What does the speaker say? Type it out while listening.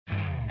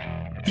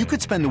You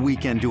could spend the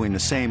weekend doing the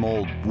same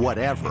old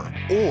whatever,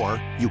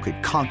 or you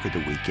could conquer the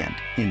weekend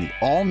in the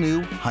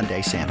all-new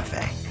Hyundai Santa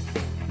Fe.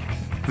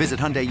 Visit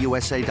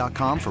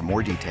HyundaiUSA.com for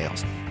more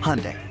details.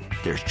 Hyundai,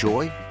 there's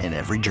joy in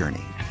every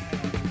journey.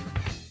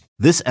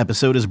 This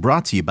episode is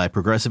brought to you by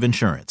Progressive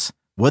Insurance.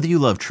 Whether you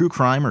love true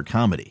crime or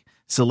comedy,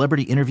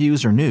 celebrity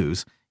interviews or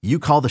news, you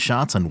call the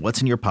shots on what's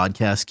in your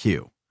podcast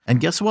queue. And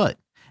guess what?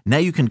 Now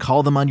you can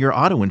call them on your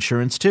auto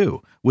insurance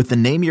too with the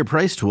Name Your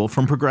Price tool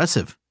from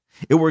Progressive.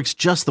 It works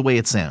just the way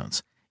it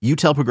sounds. You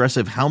tell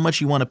Progressive how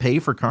much you want to pay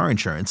for car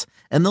insurance,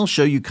 and they'll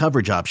show you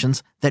coverage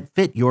options that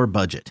fit your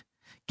budget.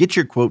 Get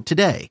your quote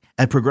today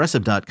at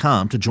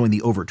Progressive.com to join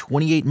the over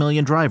 28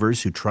 million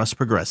drivers who trust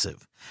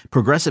Progressive.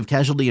 Progressive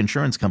Casualty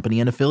Insurance Company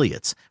and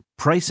Affiliates.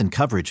 Price and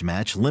coverage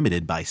match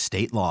limited by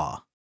state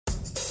law.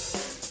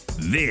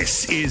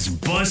 This is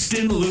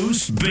Bustin'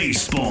 Loose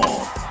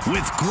Baseball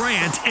with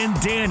Grant and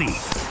Danny.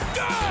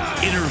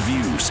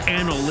 Interviews,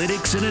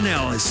 analytics, and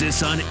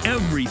analysis on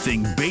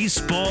everything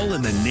baseball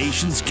in the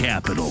nation's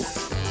capital.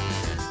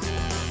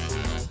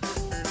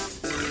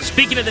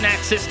 Speaking of the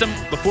Nats system,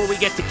 before we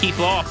get to Keith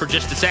Law for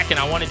just a second,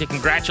 I wanted to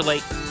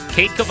congratulate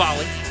Cade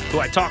Cavalli, who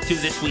I talked to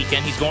this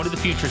weekend. He's going to the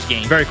Futures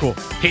game. Very cool.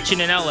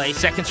 Pitching in L.A.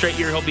 Second straight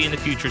year he'll be in the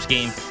Futures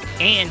game.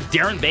 And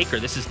Darren Baker.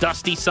 This is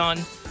Dusty's son,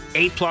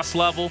 A-plus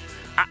level.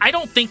 I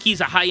don't think he's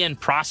a high-end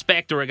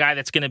prospect or a guy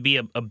that's going to be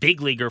a big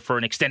leaguer for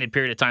an extended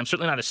period of time.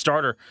 Certainly not a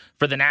starter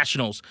for the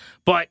Nationals.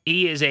 But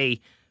he is a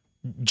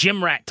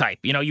gym rat type.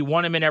 You know, you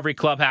want him in every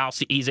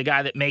clubhouse. He's a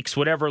guy that makes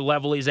whatever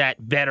level he's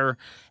at better.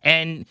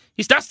 And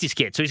he's Dusty's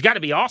kid, so he's got to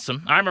be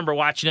awesome. I remember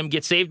watching him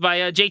get saved by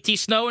JT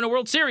Snow in a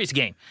World Series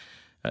game.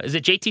 Is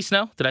it JT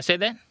Snow? Did I say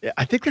that? Yeah,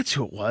 I think that's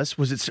who it was.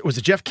 Was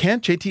it Jeff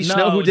Kent? JT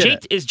Snow? Who did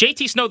it? Is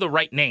JT Snow the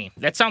right name?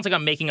 That sounds like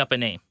I'm making up a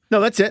name. No,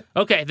 that's it.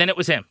 Okay, then it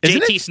was him.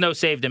 Isn't JT it? Snow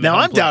saved him. Now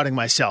I'm doubting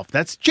myself.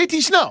 That's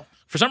JT Snow.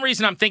 For some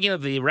reason, I'm thinking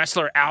of the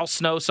wrestler Al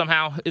Snow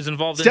somehow is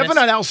involved in Definitely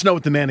this. not Al Snow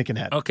with the mannequin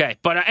head. Okay,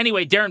 but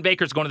anyway, Darren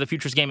Baker's going to the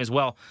Futures game as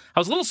well. I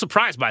was a little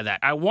surprised by that.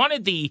 I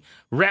wanted the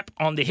rep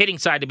on the hitting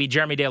side to be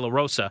Jeremy De La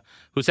Rosa,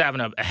 who's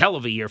having a hell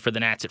of a year for the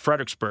Nats at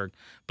Fredericksburg.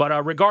 But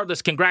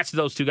regardless, congrats to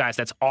those two guys.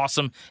 That's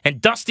awesome. And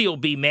Dusty will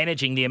be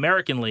managing the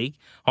American League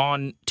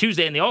on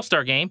Tuesday in the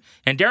All-Star game,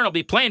 and Darren will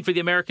be playing for the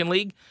American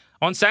League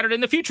on Saturday in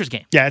the Futures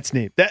game. Yeah, it's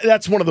neat.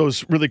 That's one of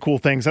those really cool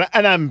things. And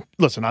I'm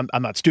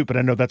not stupid.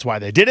 I know that's why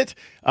they did it.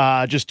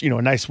 Just, a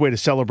nice way to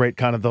celebrate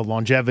kind of the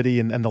longevity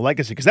and the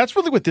legacy. Because that's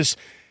really what this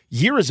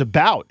year is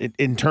about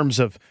in terms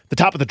of the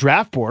top of the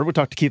draft board. We'll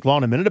talk to Keith Law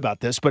in a minute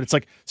about this, but it's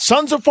like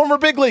sons of former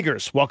big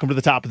leaguers. Welcome to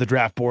the top of the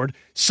draft board.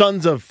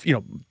 Sons of,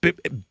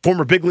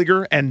 former big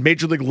leaguer and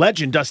major league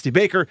legend Dusty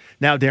Baker.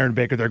 Now Darren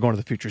Baker. They're going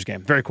to the Futures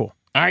game. Very cool.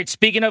 All right,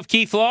 speaking of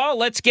Keith Law,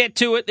 let's get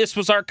to it. This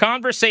was our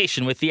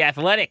conversation with the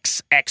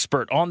athletics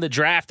expert on the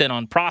draft and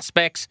on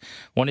prospects.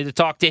 Wanted to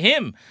talk to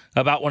him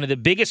about one of the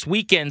biggest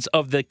weekends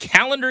of the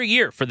calendar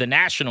year for the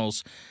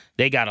Nationals.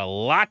 They got a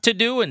lot to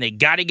do, and they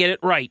got to get it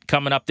right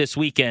coming up this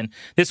weekend.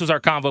 This was our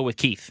convo with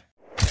Keith.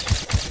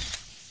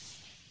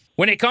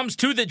 When it comes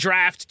to the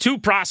draft, two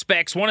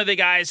prospects, one of the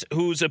guys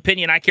whose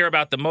opinion I care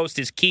about the most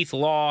is Keith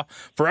Law.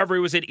 Forever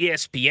he was at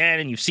ESPN,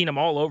 and you've seen him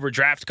all over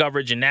draft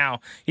coverage, and now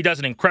he does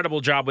an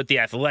incredible job with The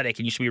Athletic,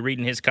 and you should be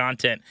reading his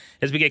content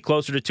as we get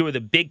closer to two of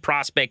the big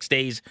prospects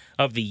days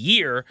of the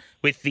year,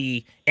 with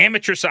the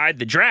amateur side,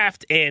 the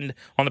draft, and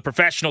on the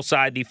professional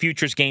side, the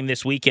Futures game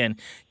this weekend.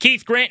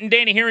 Keith, Grant, and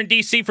Danny here in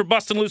D.C. for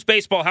Bustin' Loose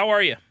Baseball. How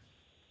are you?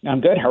 I'm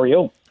good. How are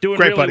you? Doing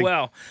Great, really buddy.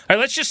 well. All right,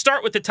 let's just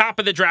start with the top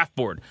of the draft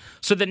board.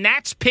 So the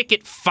Nats pick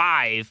at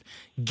 5.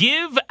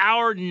 Give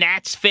our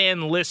Nats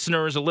fan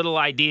listeners a little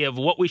idea of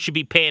what we should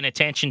be paying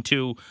attention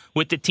to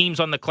with the teams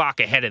on the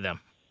clock ahead of them.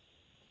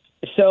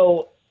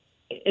 So,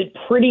 a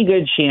pretty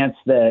good chance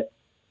that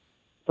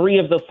 3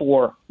 of the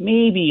 4,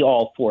 maybe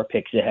all 4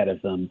 picks ahead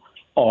of them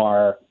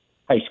are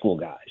high school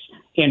guys.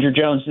 Andrew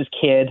Jones's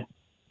kid,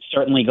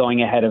 certainly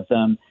going ahead of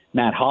them.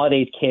 Matt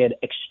Holliday's kid,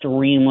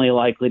 extremely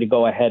likely to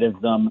go ahead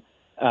of them.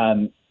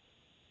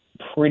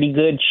 Pretty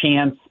good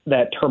chance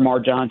that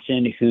Termar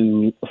Johnson,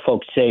 who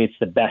folks say it's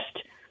the best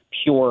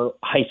pure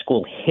high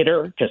school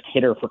hitter, just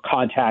hitter for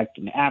contact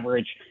and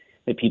average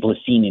that people have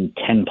seen in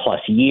 10-plus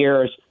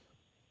years.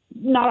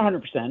 Not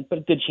 100%, but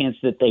a good chance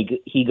that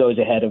he goes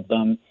ahead of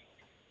them.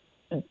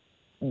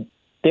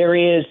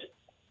 There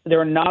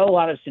are not a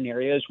lot of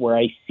scenarios where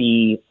I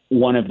see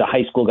one of the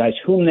high school guys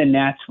whom the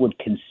Nats would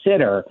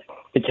consider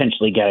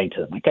potentially getting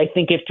to them. Like, I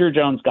think if Drew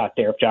Jones got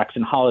there, if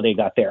Jackson Holliday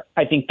got there,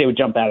 I think they would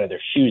jump out of their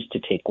shoes to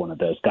take one of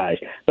those guys.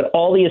 But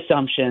all the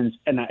assumptions,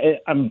 and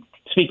I'm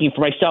speaking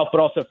for myself,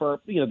 but also for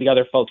the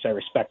other folks I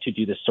respect who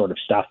do this sort of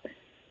stuff,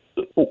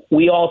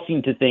 we all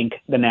seem to think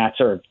the Nats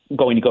are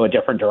going to go a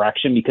different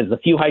direction because the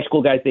few high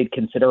school guys they'd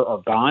consider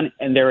are gone,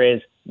 and there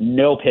is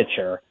no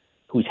pitcher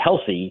who's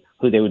healthy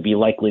who they would be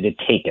likely to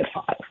take at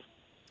 5.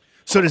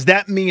 So does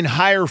that mean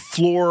higher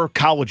floor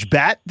college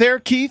bat there,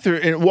 Keith?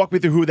 Or walk me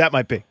through who that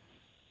might be.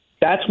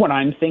 That's what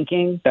I'm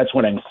thinking. That's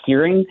what I'm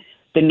hearing.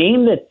 The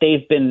name that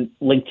they've been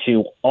linked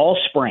to all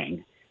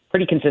spring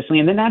pretty consistently.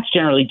 And the Nats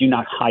generally do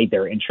not hide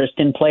their interest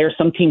in players.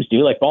 Some teams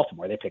do, like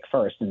Baltimore. They pick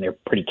first, and they're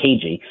pretty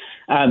cagey.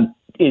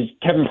 Is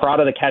Kevin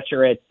Parada, the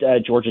catcher at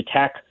Georgia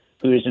Tech,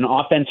 who is an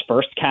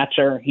offense-first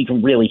catcher. He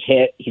can really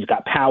hit. He's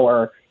got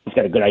power. He's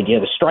got a good idea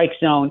of the strike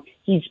zone.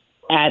 He's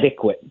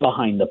adequate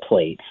behind the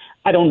plate.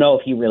 I don't know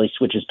if he really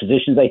switches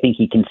positions. I think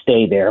he can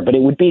stay there, but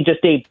it would be just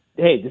hey,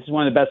 this is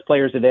one of the best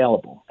players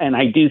available. And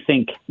I do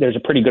think there's a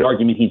pretty good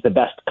argument he's the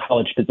best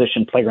college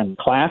position player in the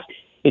class.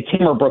 It's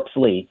him or Brooks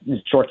Lee,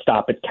 who's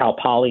shortstop at Cal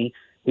Poly,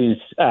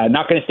 who's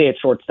not going to stay at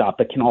shortstop,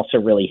 but can also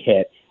really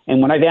hit.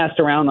 And when I've asked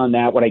around on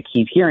that, what I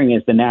keep hearing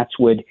is the Nats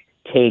would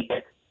take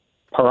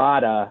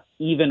Parada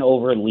even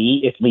over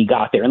Lee if Lee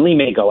got there, and Lee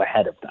may go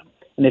ahead of them.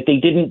 And if they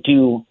didn't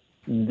do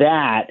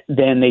that,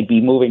 then they'd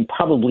be moving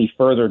probably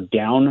further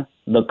down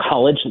the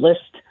college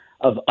list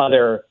of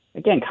other,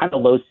 again, kind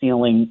of low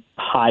ceiling,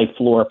 high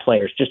floor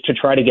players, just to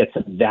try to get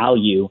some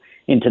value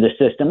into the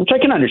system, which I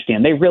can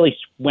understand. They really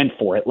went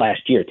for it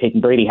last year, taking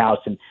Brady House,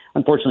 and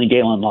unfortunately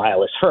Dalen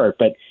Lyle is hurt,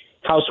 but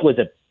House was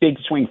a big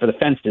swing for the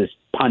fences,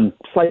 pun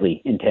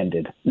slightly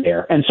intended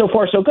there. And so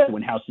far so good.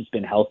 When House has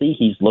been healthy,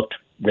 he's looked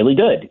really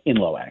good in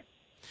low A.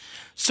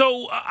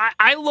 So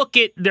I look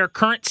at their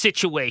current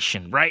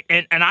situation, right?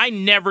 And I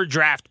never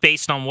draft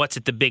based on what's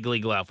at the big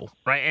league level,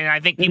 right? And I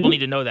think people need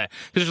to know that.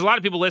 Because there's a lot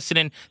of people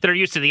listening that are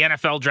used to the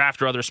NFL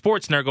draft or other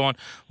sports, and they're going,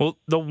 well,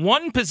 the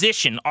one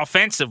position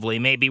offensively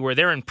maybe where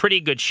they're in pretty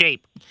good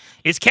shape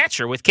is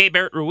catcher with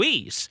Keibert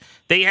Ruiz.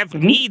 They have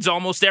needs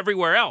almost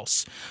everywhere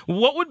else.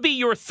 What would be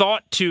your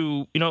thought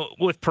to,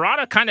 with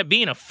Parada kind of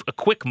being a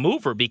quick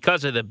mover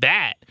because of the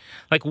bat,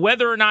 like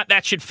whether or not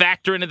that should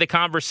factor into the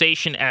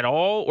conversation at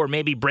all, or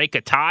maybe break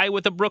a tie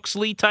with a Brooks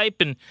Lee type,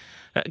 and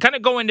kind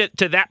of go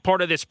into that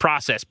part of this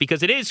process,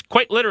 because it is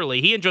quite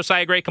literally, he and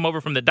Josiah Gray come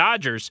over from the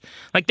Dodgers.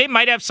 Like, they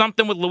might have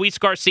something with Luis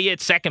Garcia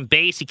at second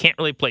base. He can't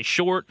really play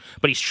short,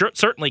 but he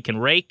certainly can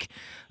rake.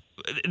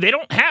 They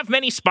don't have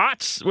many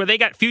spots where they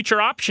got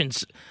future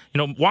options.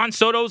 Juan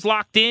Soto's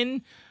locked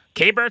in.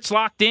 Keibert's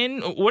locked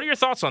in. What are your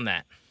thoughts on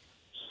that?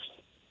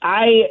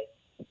 I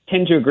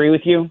tend to agree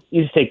with you.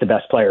 You just take the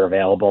best player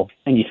available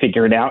and you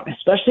figure it out,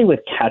 especially with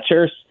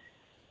catchers.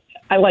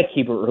 I like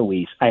Keibert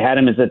Ruiz. I had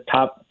him as a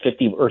top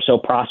 50 or so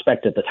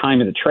prospect at the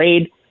time of the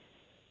trade.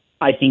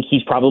 I think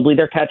he's probably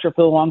their catcher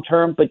for the long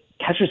term, but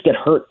catchers get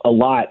hurt a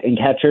lot, and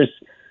catchers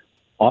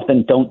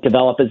often don't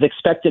develop as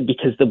expected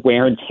because the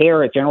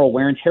general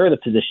wear and tear of the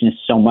position is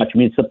so much. I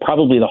mean, it's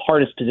probably the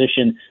hardest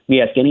position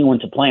we ask anyone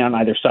to play on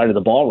either side of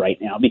the ball right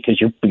now,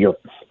 because you're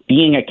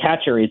being a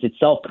catcher is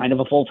itself kind of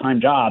a full-time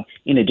job,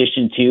 in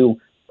addition to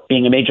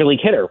being a major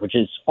league hitter, which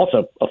is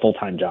also a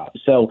full-time job.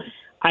 So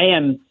I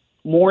am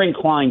more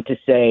inclined to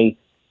say,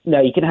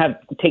 no, you can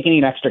taking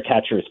an extra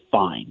catcher is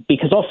fine,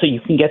 because also you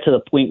can get to the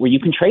point where you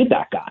can trade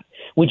that guy.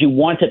 Would you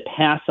want to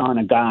pass on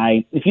a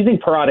guy, if you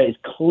think Parada is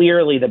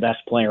clearly the best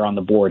player on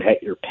the board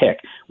at your pick,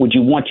 would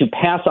you want to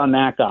pass on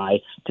that guy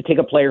to take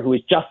a player who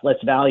is just less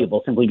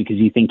valuable simply because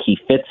you think he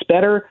fits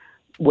better?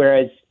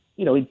 Whereas,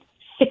 in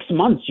 6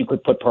 months you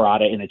could put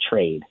Parada in a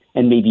trade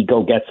and maybe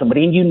go get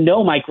somebody.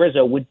 And Mike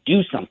Rizzo would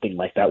do something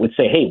like that, would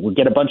say, hey, we'll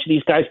get a bunch of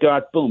these guys, go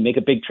out, boom, make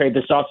a big trade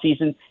this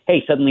offseason.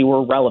 Hey, suddenly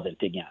we're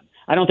relevant again.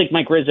 I don't think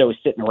Mike Rizzo is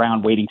sitting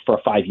around waiting for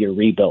a 5-year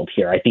rebuild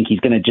here. I think he's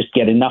going to just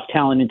get enough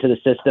talent into the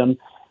system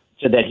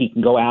so that he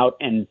can go out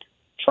and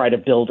try to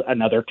build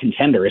another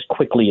contender as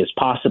quickly as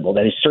possible.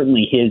 That is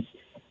certainly his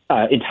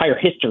entire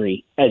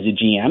history as a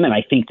GM, and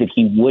I think that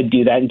he would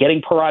do that. And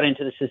getting Parada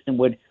into the system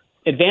would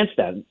advance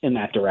them in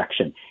that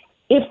direction.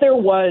 If there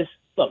was,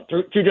 look,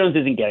 Drew Jones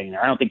isn't getting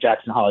there. I don't think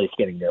Jackson Holliday is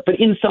getting there. But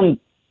in some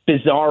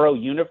bizarro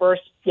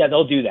universe, yeah,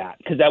 they'll do that,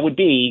 because that would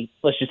be,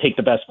 let's just take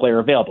the best player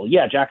available.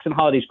 Yeah, Jackson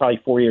Holliday's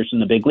probably 4 years in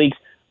the big leagues,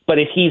 but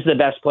if he's the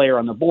best player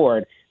on the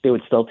board, they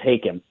would still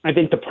take him. I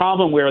think the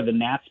problem where the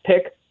Nats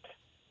pick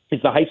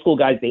is the high school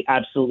guys they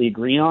absolutely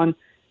agree on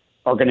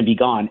are going to be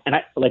gone. And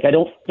I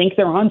don't think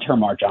they're on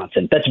Termarr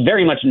Johnson. That's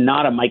very much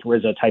not a Mike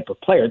Rizzo type of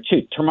player,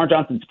 too. Termarr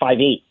Johnson's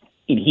 5'8"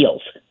 in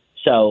heels.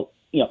 So,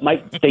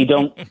 they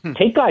don't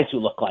take guys who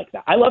look like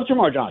that. I love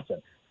Termarr Johnson.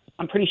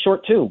 I'm pretty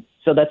short, too.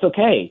 So that's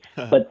okay.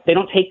 But they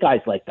don't take guys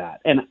like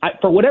that. And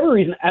for whatever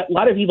reason, a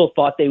lot of people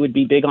thought they would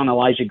be big on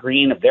Elijah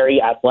Green, a very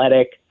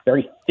athletic,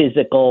 very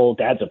physical.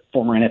 Dad's a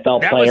former NFL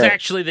player. That was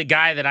actually the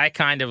guy that I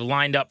kind of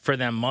lined up for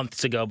them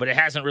months ago, but it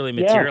hasn't really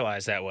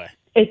materialized that way.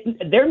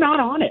 They're not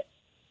on it.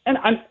 And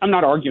I'm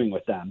not arguing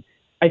with them.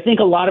 I think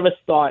a lot of us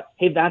thought,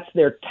 hey, that's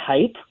their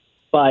type,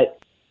 but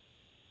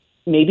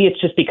maybe it's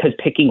just because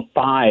picking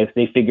 5,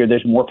 they figure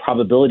there's more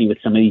probability with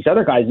some of these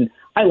other guys. And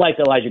I like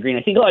Elijah Green.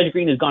 I think Elijah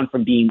Green has gone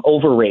from being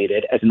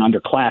overrated as an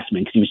underclassman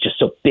because he was just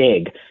so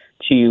big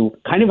to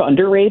kind of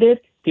underrated.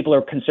 People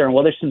are concerned,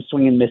 well, there's some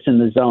swing and miss in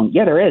the zone.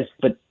 Yeah, there is.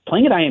 But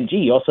playing at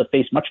IMG, you also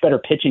face much better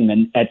pitching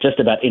than at just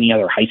about any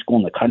other high school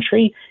in the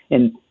country.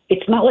 And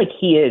it's not like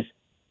he is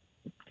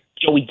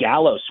Joey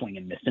Gallo swing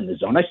and miss in the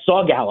zone. I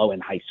saw Gallo in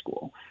high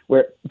school,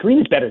 where Green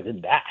is better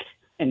than that.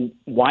 And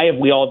why have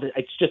we all –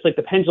 it's just like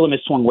the pendulum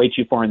has swung way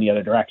too far in the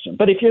other direction.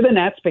 But if you're the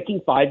Nats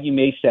picking 5, you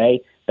may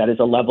say That is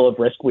a level of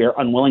risk we are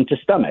unwilling to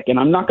stomach. And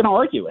I'm not going to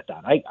argue with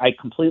that. I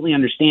completely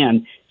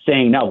understand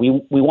saying, no,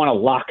 we want to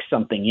lock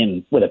something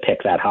in with a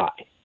pick that high.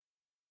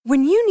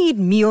 When you need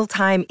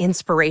mealtime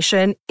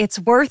inspiration, it's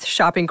worth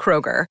shopping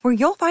Kroger, where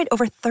you'll find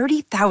over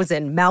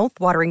 30,000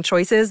 mouth-watering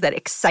choices that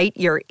excite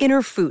your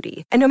inner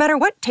foodie. And no matter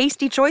what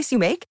tasty choice you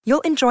make,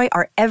 you'll enjoy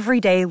our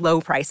everyday low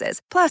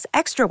prices, plus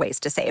extra ways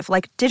to save,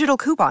 like digital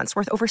coupons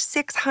worth over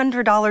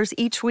 $600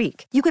 each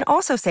week. You can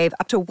also save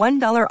up to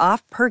 $1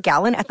 off per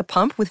gallon at the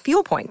pump with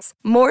fuel points.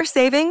 More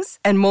savings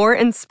and more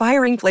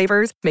inspiring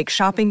flavors make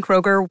shopping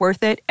Kroger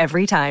worth it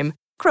every time.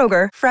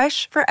 Kroger,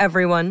 fresh for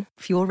everyone.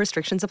 Fuel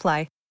restrictions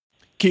apply.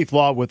 Keith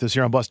Law with us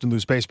here on Bustin'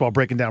 Loose Baseball,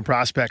 breaking down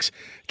prospects.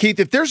 Keith,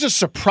 if there's a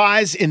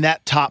surprise in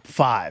that top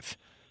five,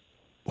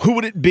 who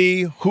would it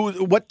be?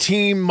 What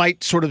team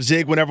might sort of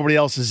zig when everybody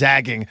else is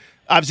zagging?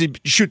 Obviously,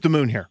 shoot the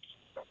moon here.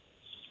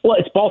 Well,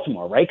 it's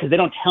Baltimore, right? Because they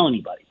don't tell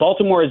anybody.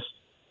 Baltimore is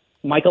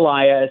Mike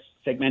Elias,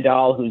 Sig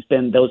Mandel,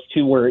 those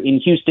two were in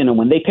Houston, and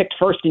when they picked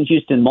first in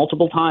Houston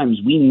multiple times,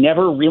 we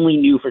never really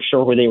knew for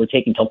sure where they were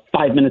taking until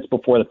 5 minutes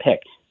before the pick.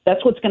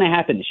 That's what's going to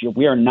happen this year.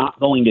 We are not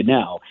going to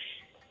know.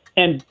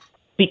 And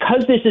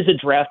because this is a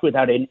draft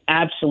without an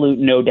absolute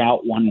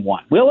no-doubt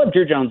 1-1, we'll have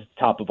Drew Jones at the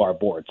top of our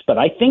boards. But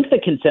I think the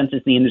consensus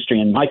in the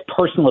industry, and my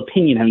personal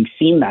opinion, having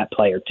seen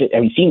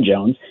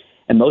Jones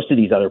and most of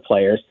these other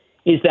players,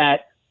 is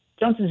that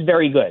Jones is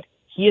very good.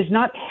 He is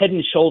not head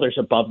and shoulders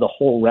above the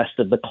whole rest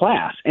of the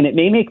class. And it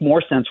may make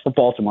more sense for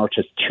Baltimore,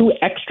 just 2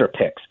 extra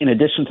picks in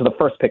addition to the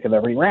first pick of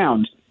every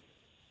round,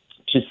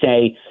 to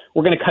say,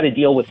 we're going to cut a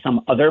deal with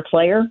some other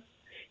player,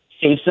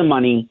 save some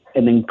money,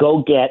 and then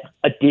go get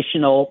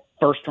additional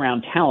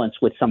first-round talents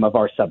with some of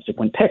our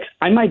subsequent picks.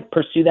 I might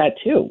pursue that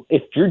too.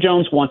 If Drew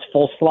Jones wants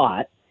full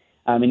slot,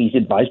 and he's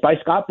advised by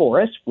Scott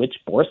Boras, which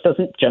Boras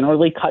doesn't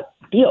generally cut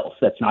deals.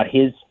 That's not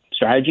his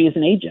strategy as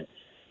an agent.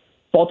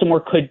 Baltimore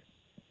could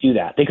do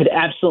that. They could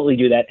absolutely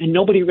do that, and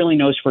nobody really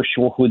knows for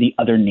sure who the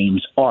other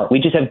names are. We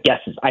just have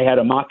guesses. I had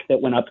a mock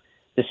that went up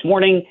this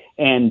morning,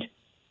 and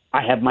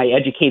I have my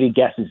educated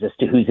guesses as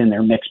to who's in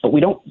their mix, but we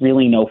don't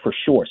really know for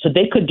sure. So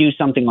they could do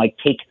something like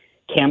take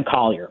Cam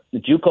Collier, the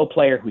JUCO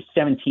player who's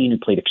 17, who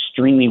played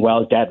extremely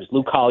well. His dad was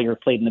Lou Collier,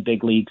 played in the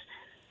big leagues.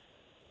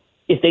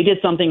 If they did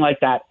something like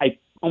that, I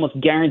almost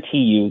guarantee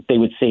you they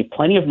would save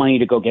plenty of money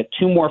to go get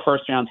 2 more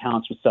first-round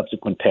talents with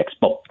subsequent picks.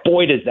 But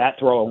boy, does that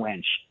throw a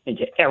wrench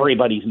into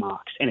everybody's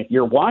mocks. And if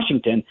you're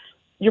Washington,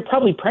 you're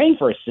probably praying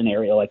for a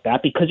scenario like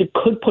that because it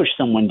could push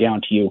someone down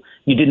to you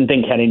didn't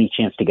think had any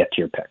chance to get to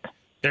your pick.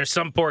 There's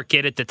some poor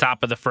kid at the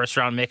top of the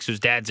first-round mix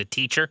whose dad's a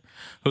teacher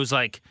who's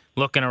like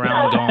looking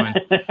around going,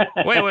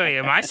 wait,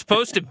 am I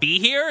supposed to be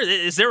here?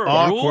 Is there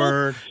a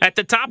rule at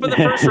the top of the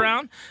first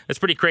round? That's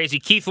pretty crazy.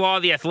 Keith Law,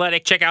 The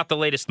Athletic. Check out the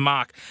latest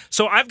mock.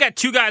 So I've got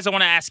 2 guys I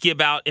want to ask you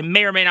about. It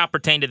may or may not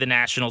pertain to the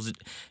Nationals.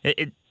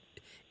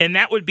 And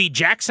that would be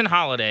Jackson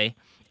Holliday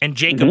and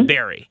Jacob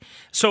Berry.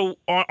 So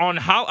I'm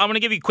going to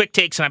give you quick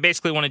takes, and I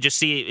basically want to just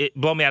see it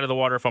blow me out of the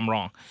water if I'm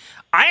wrong.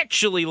 I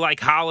actually like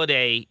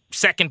Holliday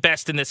second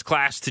best in this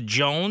class to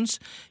Jones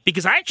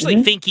because I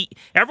actually think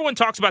everyone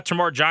talks about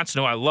Termarr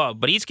Johnson, who I love,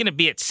 but he's going to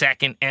be at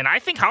second, and I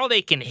think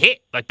Holliday can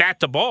hit, like bat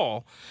to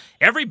ball,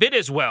 every bit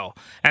as well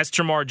as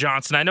Termarr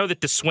Johnson. I know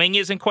that the swing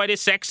isn't quite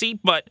as sexy,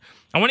 but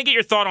I want to get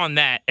your thought on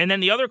that. And then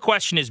the other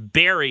question is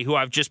Berry, who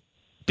I've just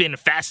been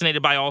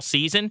fascinated by all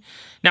season.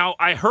 Now,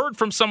 I heard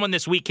from someone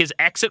this week his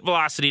exit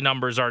velocity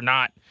numbers are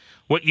not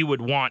what you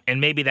would want,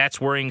 and maybe that's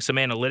worrying some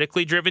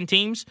analytically driven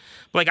teams.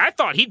 Like, I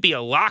thought he'd be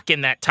a lock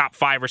in that top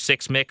 5 or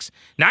 6 mix.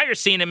 Now you're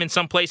seeing him in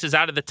some places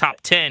out of the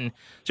top 10.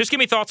 Just give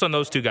me thoughts on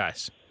those 2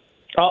 guys.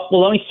 Well,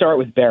 let me start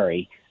with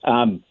Berry.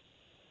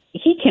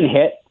 He can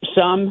hit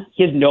some.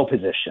 He has no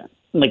position.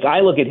 Like, I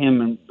look at him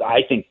and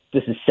I think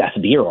this is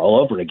Seth Beer all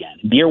over again.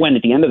 Beer went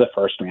at the end of the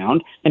first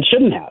round and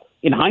shouldn't have.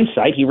 In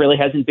hindsight, he really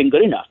hasn't been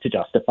good enough to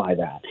justify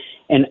that.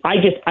 And I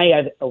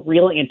have a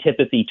real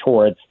antipathy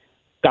towards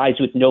guys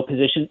with no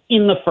position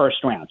in the first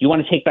round. You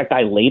want to take that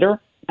guy later?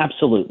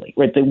 Absolutely.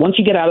 Right. Once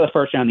you get out of the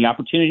first round, the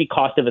opportunity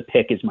cost of a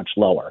pick is much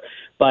lower.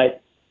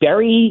 But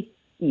Berry,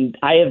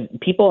 I have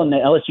people in the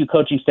LSU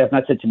coaching staff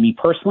not said to me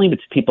personally, but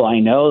to people I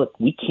know,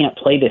 we can't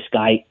play this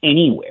guy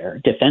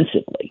anywhere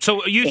defensively.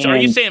 So are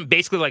you saying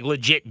basically like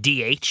legit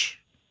DH?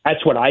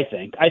 That's what I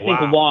think. I think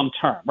long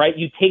term, right?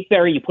 You take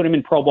Berry, you put him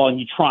in pro ball, and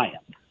you try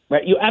him,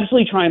 right? You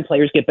absolutely try him.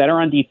 Players get better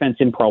on defense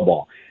in pro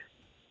ball.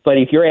 But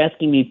if you're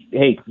asking me,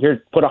 hey,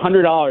 here, put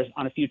 $100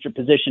 on a future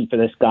position for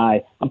this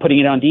guy, I'm putting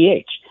it on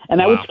DH. And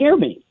that would scare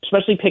me,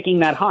 especially picking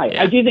that high.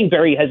 Yeah. I do think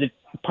Berry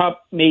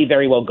may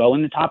very well go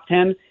in the top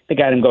 10. They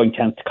got him going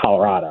 10th to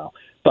Colorado.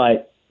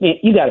 But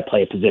you got to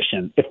play a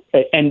position.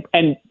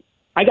 And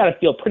I got to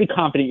feel pretty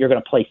confident you're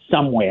going to play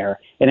somewhere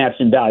and have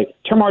some value.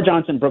 Termarr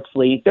Johnson, Brooks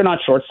Lee, they're not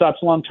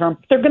shortstops long term.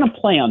 They're going to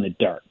play on the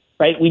dirt,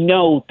 right? We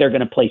know they're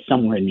going to play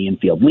somewhere in the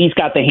infield. Lee's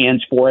got the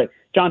hands for it.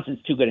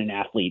 Johnson's too good an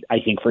athlete, I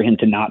think, for him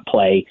to not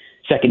play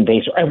second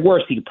base. Or at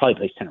worst, he could probably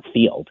play center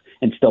field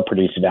and still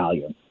produce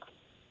value.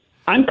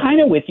 I'm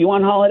kind of with you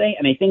on Holliday,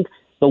 and I think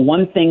the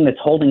one thing that's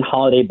holding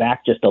Holliday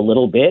back just a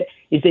little bit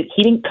is that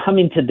he didn't come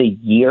into the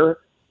year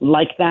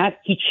like that,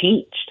 he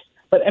changed.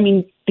 But, I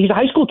mean, he's a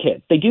high school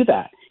kid. They do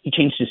that. He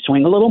changed his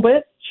swing a little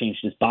bit, changed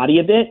his body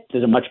a bit.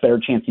 There's a much better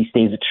chance he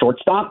stays at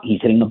shortstop.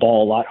 He's hitting the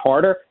ball a lot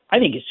harder. I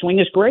think his swing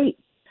is great.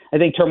 I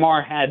think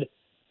Termarr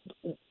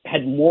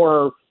had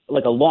more,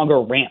 like a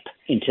longer ramp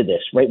into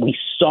this, right? We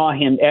saw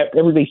him,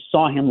 everybody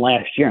saw him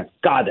last year.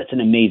 God, that's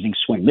an amazing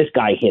swing. This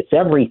guy hits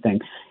everything.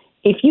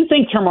 If you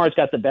think Termarr's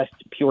got the best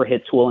pure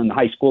hit tool in the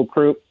high school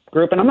group,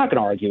 and I'm not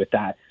going to argue with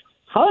that,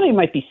 Holiday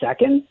might be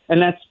second,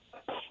 and that's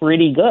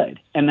pretty good.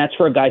 And that's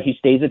for a guy who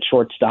stays at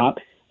shortstop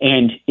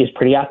and is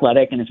pretty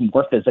athletic and is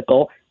more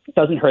physical. It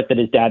doesn't hurt that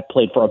his dad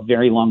played for a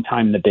very long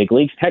time in the big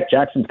leagues. Heck,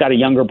 Jackson's got a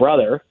younger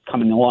brother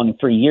coming along in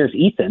 3 years,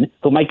 Ethan,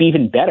 who might be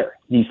even better.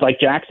 He's like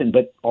Jackson,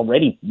 but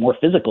already more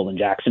physical than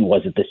Jackson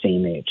was at the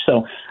same age.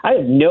 So I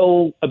have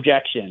no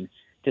objection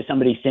to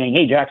somebody saying,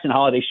 hey, Jackson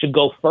Holiday should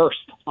go first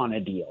on a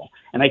deal.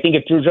 And I think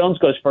if Drew Jones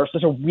goes first,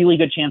 there's a really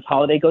good chance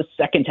Holiday goes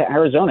second to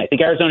Arizona. I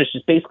think Arizona's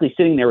just basically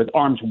sitting there with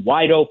arms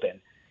wide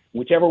open.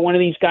 Whichever one of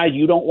these guys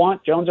you don't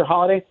want, Jones or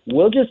Holiday,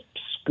 we'll just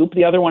scoop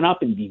the other one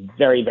up and be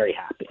very, very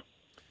happy.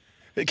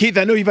 Keith,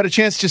 I know you've had a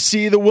chance to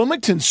see the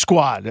Wilmington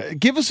squad.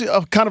 Give us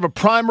a kind of a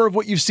primer of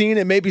what you've seen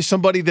and maybe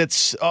somebody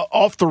that's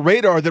off the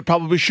radar that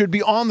probably should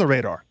be on the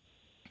radar.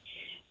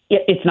 Yeah,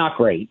 it's not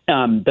great.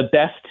 The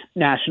best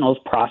Nationals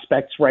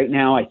prospects right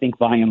now, I think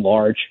by and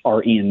large,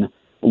 are in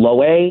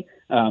low A.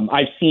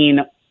 I've seen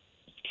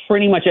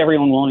pretty much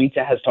everyone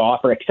Wilmington has to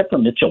offer, except for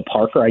Mitchell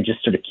Parker. I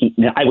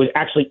was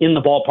actually in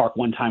the ballpark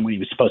one time when he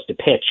was supposed to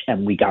pitch,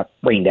 and we got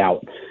rained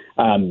out.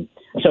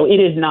 So it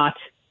is not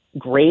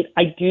great.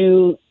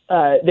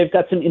 They've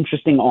got some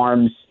interesting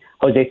arms.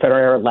 Jose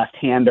Ferrer,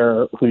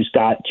 left-hander, who's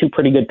got two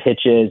pretty good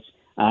pitches.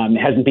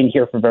 Hasn't been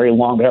here for very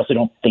long, but I also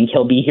don't think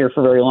he'll be here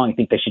for very long. I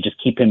think they should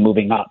just keep him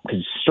moving up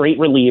because straight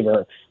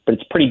reliever, but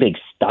it's pretty big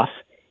stuff.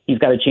 He's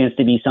got a chance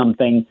to be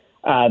something.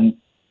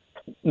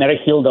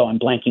 Merihildo, I'm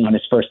blanking on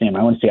his first name.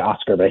 I want to say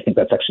Oscar, but I think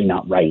that's actually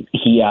not right.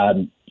 He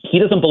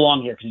doesn't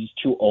belong here because he's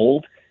too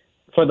old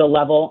for the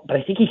level, but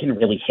I think he can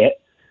really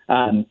hit.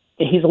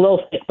 He's a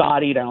little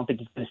thick-bodied. I don't think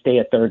he's going to stay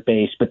at third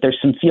base, but there's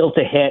some feel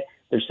to hit.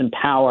 There's some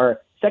power.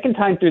 Second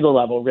time through the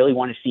level, really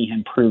want to see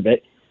him prove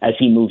it as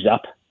he moves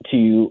up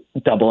to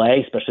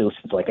Double-A, especially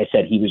since, like I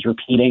said, he was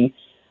repeating.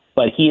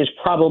 But he is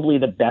probably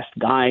the best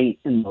guy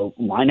in the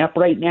lineup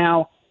right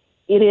now.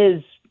 It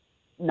is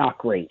not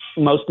great.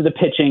 Most of the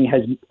pitching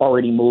has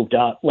already moved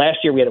up. Last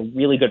year, we had a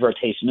really good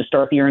rotation to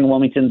start the year in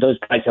Wilmington. Those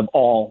guys have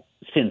all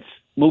since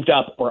moved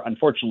up or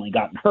unfortunately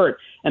gotten hurt.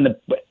 And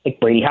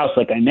Brady House,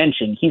 like I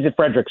mentioned, he's at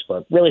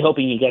Fredericksburg. Really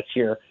hoping he gets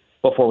here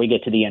before we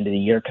get to the end of the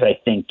year because I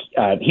think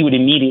he would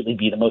immediately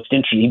be the most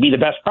interesting. He'd be the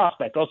best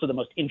prospect, also the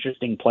most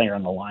interesting player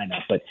in the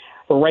lineup. But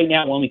for right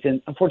now,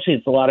 Wilmington, unfortunately,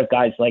 it's a lot of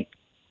guys like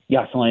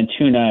Yasel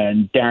Antuna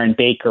and Darren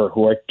Baker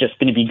who are just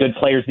going to be good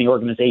players in the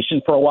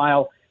organization for a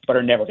while, but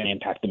are never going to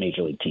impact the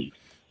major league team.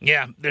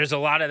 Yeah, there's a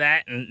lot of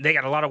that, and they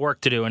got a lot of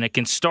work to do, and it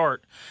can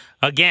start,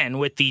 again,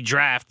 with the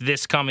draft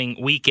this coming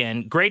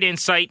weekend. Great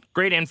insight,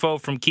 great info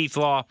from Keith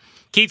Law.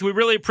 Keith, we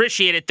really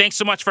appreciate it. Thanks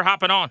so much for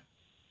hopping on.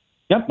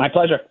 Yep, my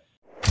pleasure.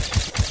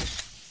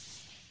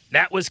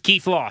 That was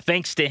Keith Law.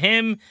 Thanks to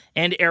him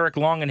and Eric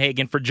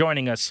Longenhagen for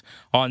joining us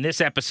on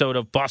this episode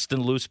of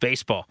Bustin' Loose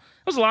Baseball.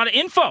 That was a lot of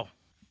info.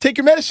 Take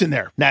your medicine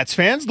there, Nats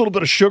fans. A little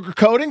bit of sugar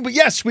coating, but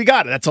yes, we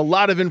got it. That's a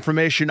lot of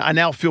information. I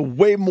now feel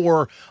way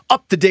more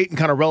up to date and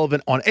kind of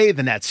relevant on A,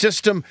 the Nats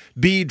system,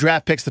 B,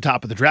 draft picks the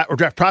top of the draft, or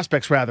draft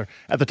prospects rather,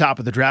 at the top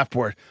of the draft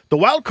board. The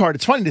wild card,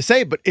 it's funny to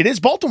say, but it is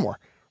Baltimore,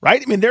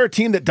 right? I mean, they're a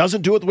team that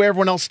doesn't do it the way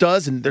everyone else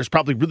does, and there's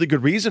probably really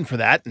good reason for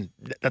that. And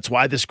that's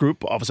why this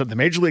group, all of a sudden, the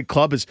Major League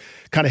Club has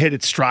kind of hit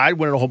its stride,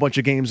 winning a whole bunch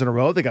of games in a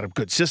row. They got a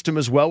good system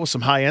as well with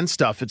some high-end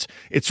stuff. It's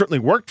certainly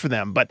worked for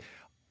them, but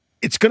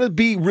it's going to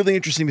be really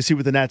interesting to see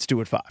what the Nats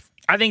do at 5.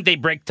 I think they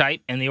break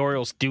tight, and the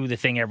Orioles do the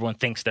thing everyone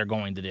thinks they're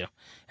going to do.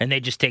 And they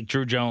just take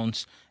Drew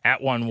Jones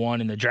at 1-1,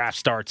 and the draft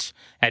starts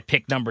at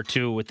pick number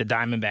 2 with the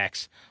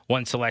Diamondbacks,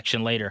 one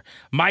selection later.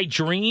 My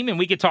dream, and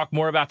we could talk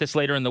more about this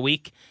later in the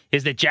week,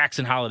 is that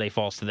Jackson Holiday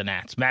falls to the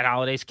Nats. Matt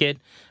Holliday's kid.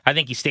 I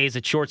think he stays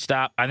at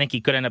shortstop. I think he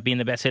could end up being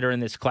the best hitter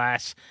in this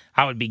class.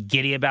 I would be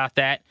giddy about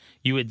that.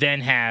 You would then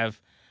have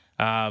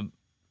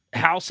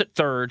House at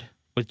third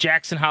with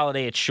Jackson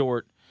Holiday at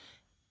short,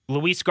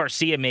 Luis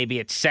Garcia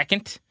maybe at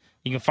second.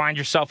 You can find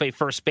yourself a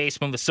first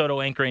baseman with Soto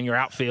anchoring your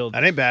outfield.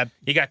 That ain't bad.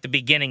 You got the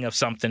beginning of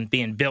something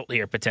being built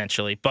here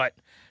potentially, but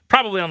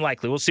probably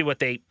unlikely. We'll see what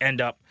they end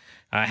up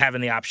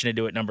having the option to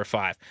do at number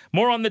 5.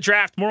 More on the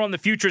draft, more on the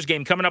futures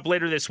game coming up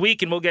later this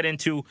week, and we'll get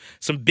into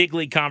some big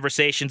league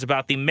conversations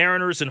about the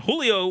Mariners and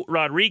Julio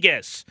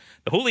Rodriguez,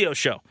 the Julio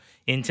Show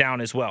in town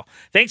as well.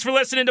 Thanks for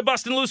listening to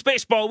Bustin' Loose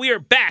Baseball. We are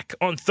back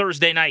on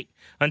Thursday night.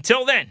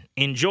 Until then,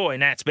 enjoy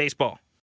Nats baseball.